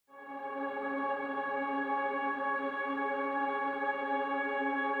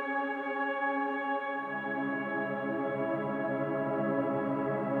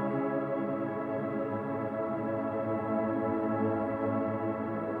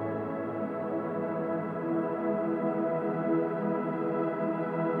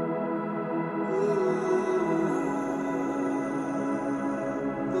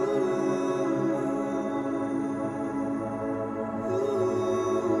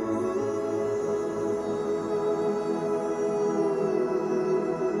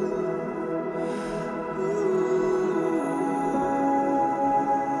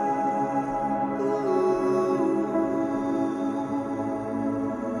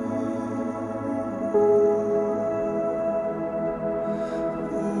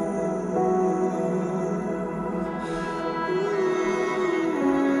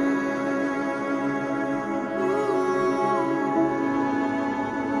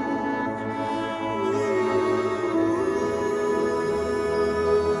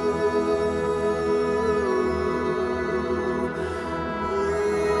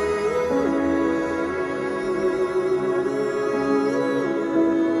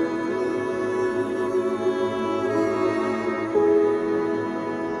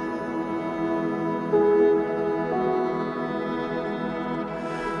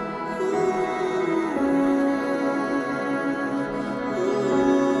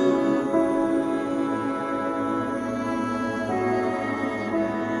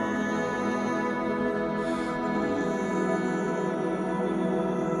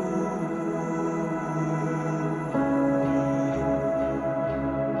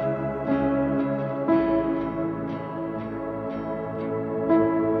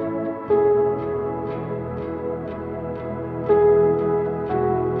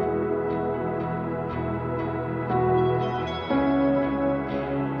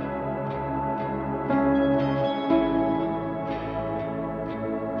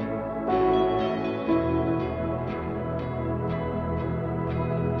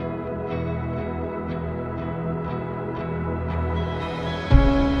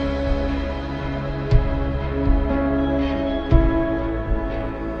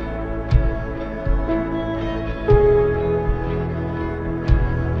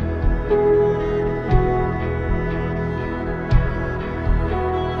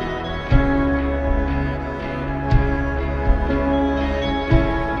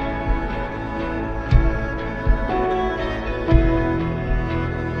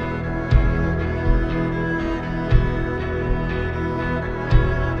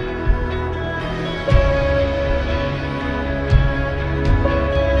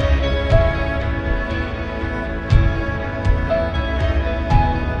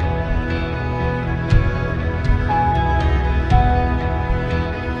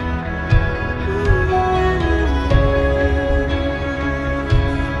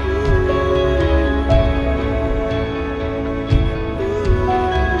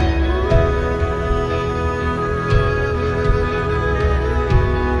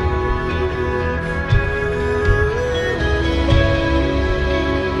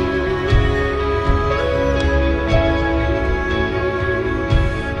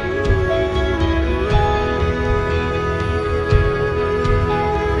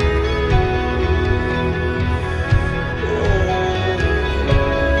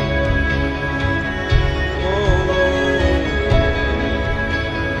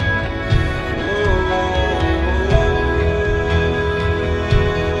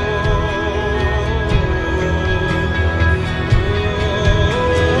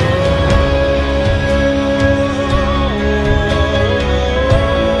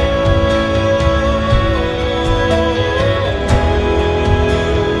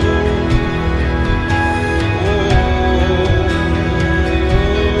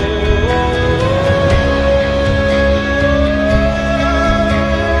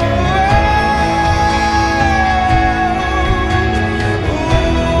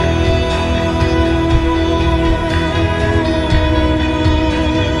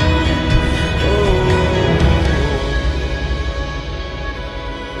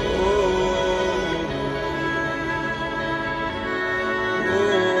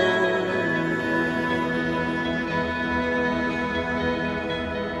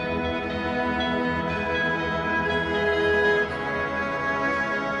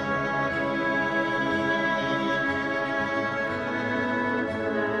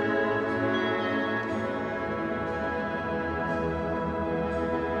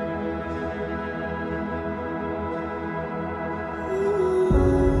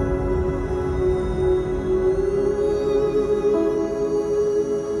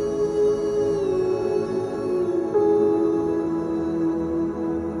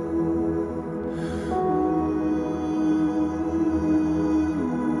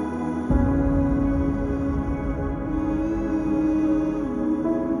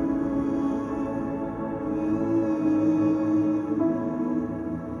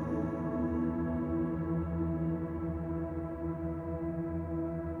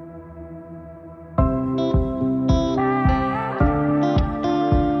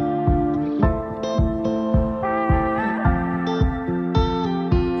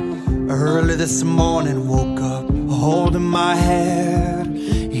this morning, woke up holding my head,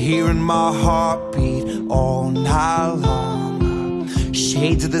 hearing my heartbeat all night long.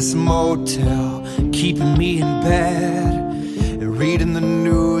 Shades of this motel keeping me in bed, reading the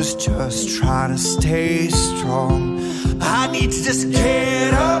news, just trying to stay strong. I need to just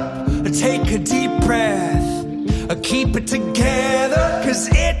get up, take a deep breath, keep it together, 'cause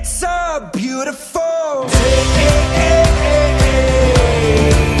it's a beautiful day.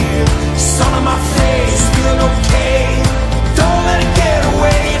 Sun on my face, feeling okay. Don't let it get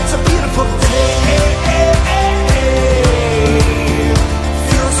away, it's a beautiful day.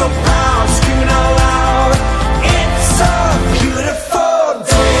 Feeling so proud, screaming out loud. It's a beautiful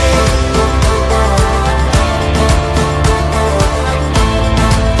day.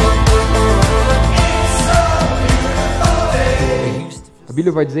 It's a beautiful day. A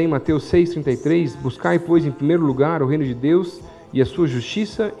Bíblia vai dizer em Mateus 6,33: buscai, pois, em primeiro lugar o reino de Deus e a sua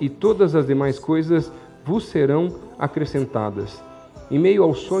justiça, e todas as demais coisas vos serão acrescentadas. Em meio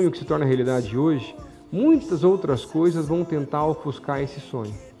ao sonho que se torna realidade hoje, muitas outras coisas vão tentar ofuscar esse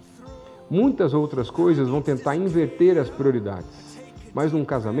sonho. Muitas outras coisas vão tentar inverter as prioridades. Mas num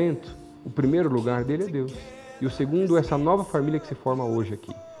casamento, o primeiro lugar dele é Deus. E o segundo é essa nova família que se forma hoje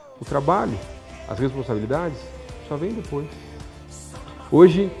aqui. O trabalho, as responsabilidades, só vem depois.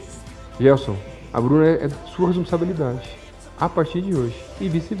 Hoje, Gelson, a Bruna é sua responsabilidade. A partir de hoje, e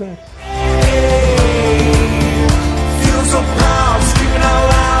vice-versa.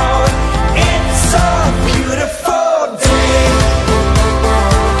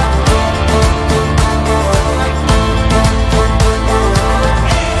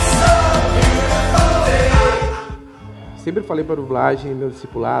 Sempre falei para o dublagem e meu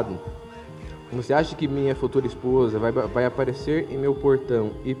discipulado: você acha que minha futura esposa vai aparecer em meu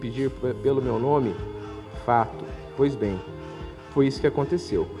portão e pedir pelo meu nome? Fato. Pois bem, foi isso que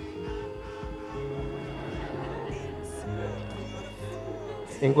aconteceu.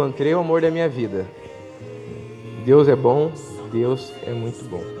 Encontrei o amor da minha vida. Deus é bom, Deus é muito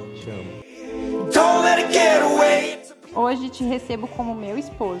bom. Te amo. Hoje te recebo como meu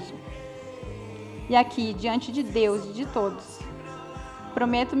esposo. E aqui, diante de Deus e de todos,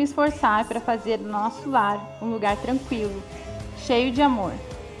 prometo me esforçar para fazer do nosso lar um lugar tranquilo, cheio de amor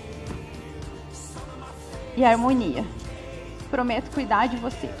e harmonia. Prometo cuidar de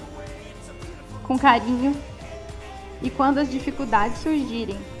você com carinho, e quando as dificuldades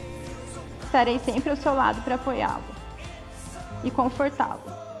surgirem, estarei sempre ao seu lado para apoiá-lo e confortá-lo.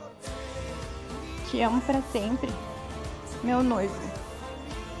 Te amo para sempre, meu noivo,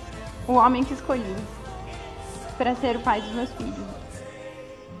 o homem que escolhi para ser o pai dos meus filhos.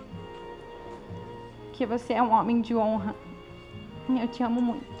 Que você é um homem de honra e eu te amo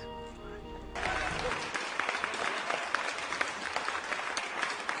muito.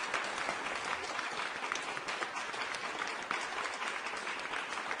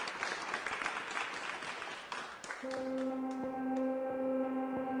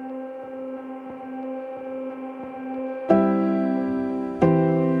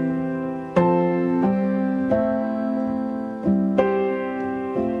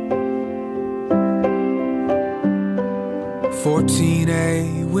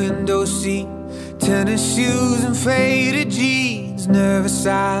 A window seat, tennis shoes and faded jeans. Nervous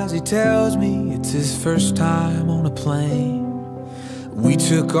as he tells me it's his first time on a plane. We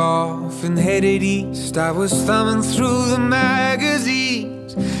took off and headed east. I was thumbing through the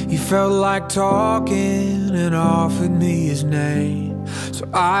magazines. He felt like talking and offered me his name. So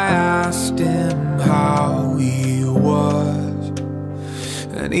I asked him how he was,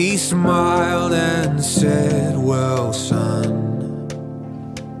 and he smiled and said, well, son,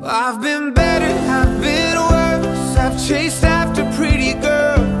 I've been better, I've been worse. I've chased after pretty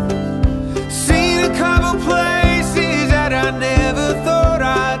girls, seen a couple places that I never thought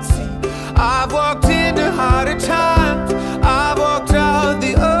I'd see. I've walked into harder times, I've walked out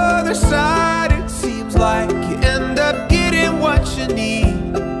the other side. It seems like you end up getting what you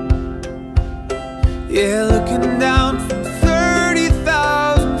need. Yeah, looking down from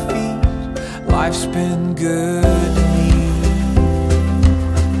 30,000 feet, life's been good to me.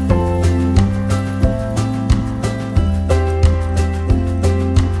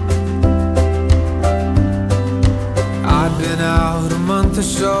 Out a month or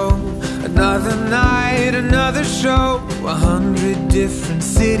so, another night, another show, 100 different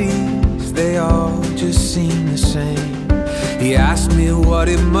cities, they all just seem the same. He asked me what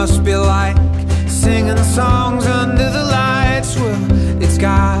it must be like singing songs under the lights. Well, it's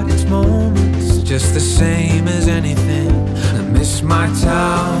got its moments, just the same as anything. I miss my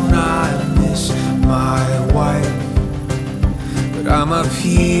town, I miss my wife, but I'm up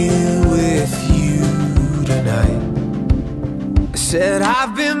here with Said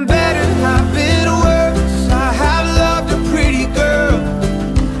I've been better, I've been worse. I have loved a pretty girl.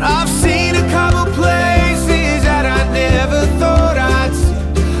 I've seen a couple places that I never thought I'd see.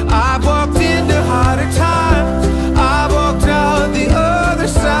 I've walked into harder times, I've walked out the other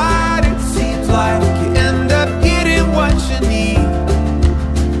side. It seems like you end up getting what you need.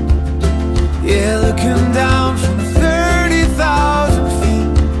 Yeah, looking down from 30,000 feet,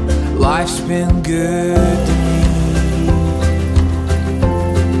 life's been good to me.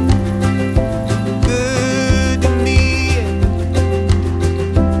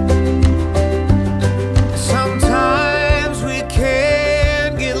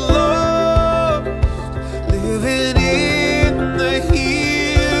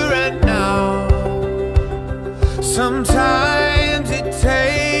 Sometimes it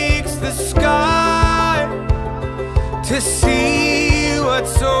takes the sky to see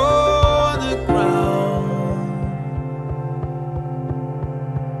what's on the ground.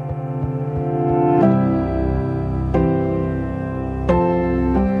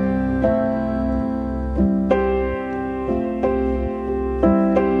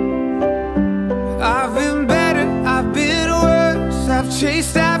 I've been better, I've been worse. I've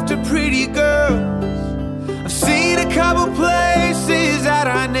chased after pretty girls. Seen a couple places that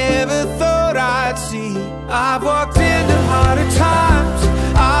I never thought I'd see. I've walked into harder times,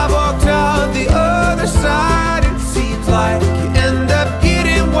 I've walked out the other side. It seems like you end up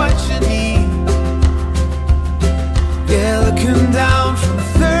getting what you need. Yeah, looking down from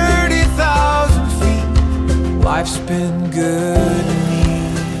 30,000 feet, life's been good to me.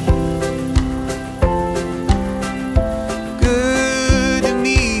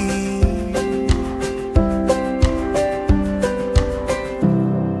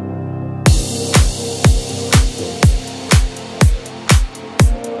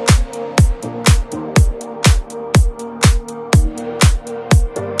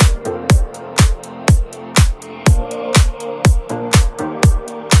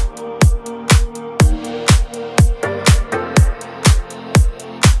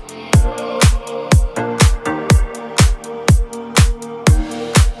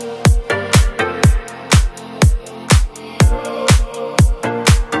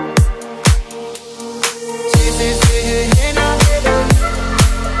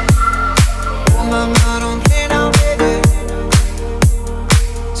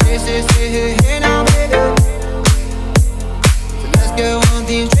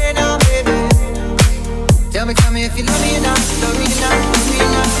 Tell me if you love me enough, love me enough, love me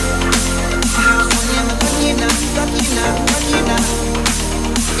enough. Lucky enough, lucky enough, lucky enough.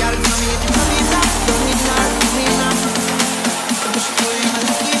 You gotta tell me if you love me enough, love me enough, love me enough. I wish you told me I'm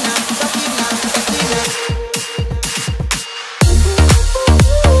lucky enough, lucky enough, lucky enough.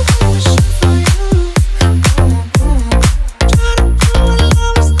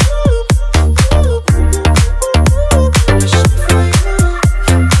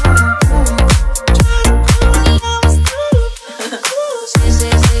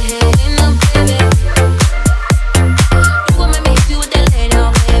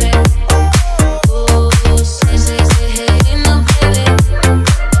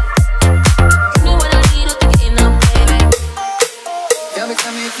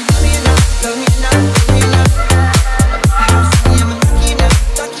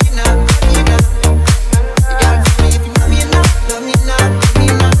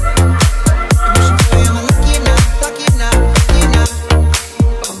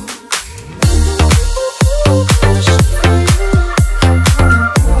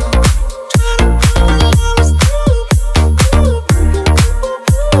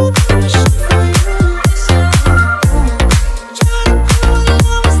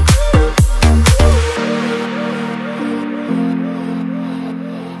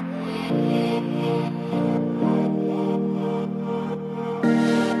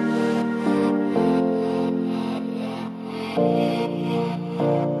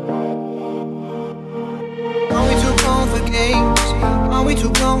 Are we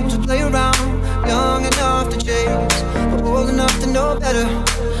too grown to play around? Young enough to chase, but old enough to know better.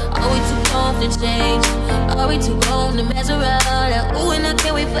 Are we too grown to change? Are we too grown to mess around? Like, ooh, and I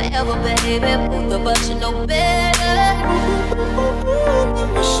can't wait forever, baby. Both of us should know better.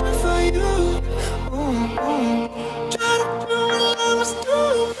 I'm wishing for you. Ooh, ooh.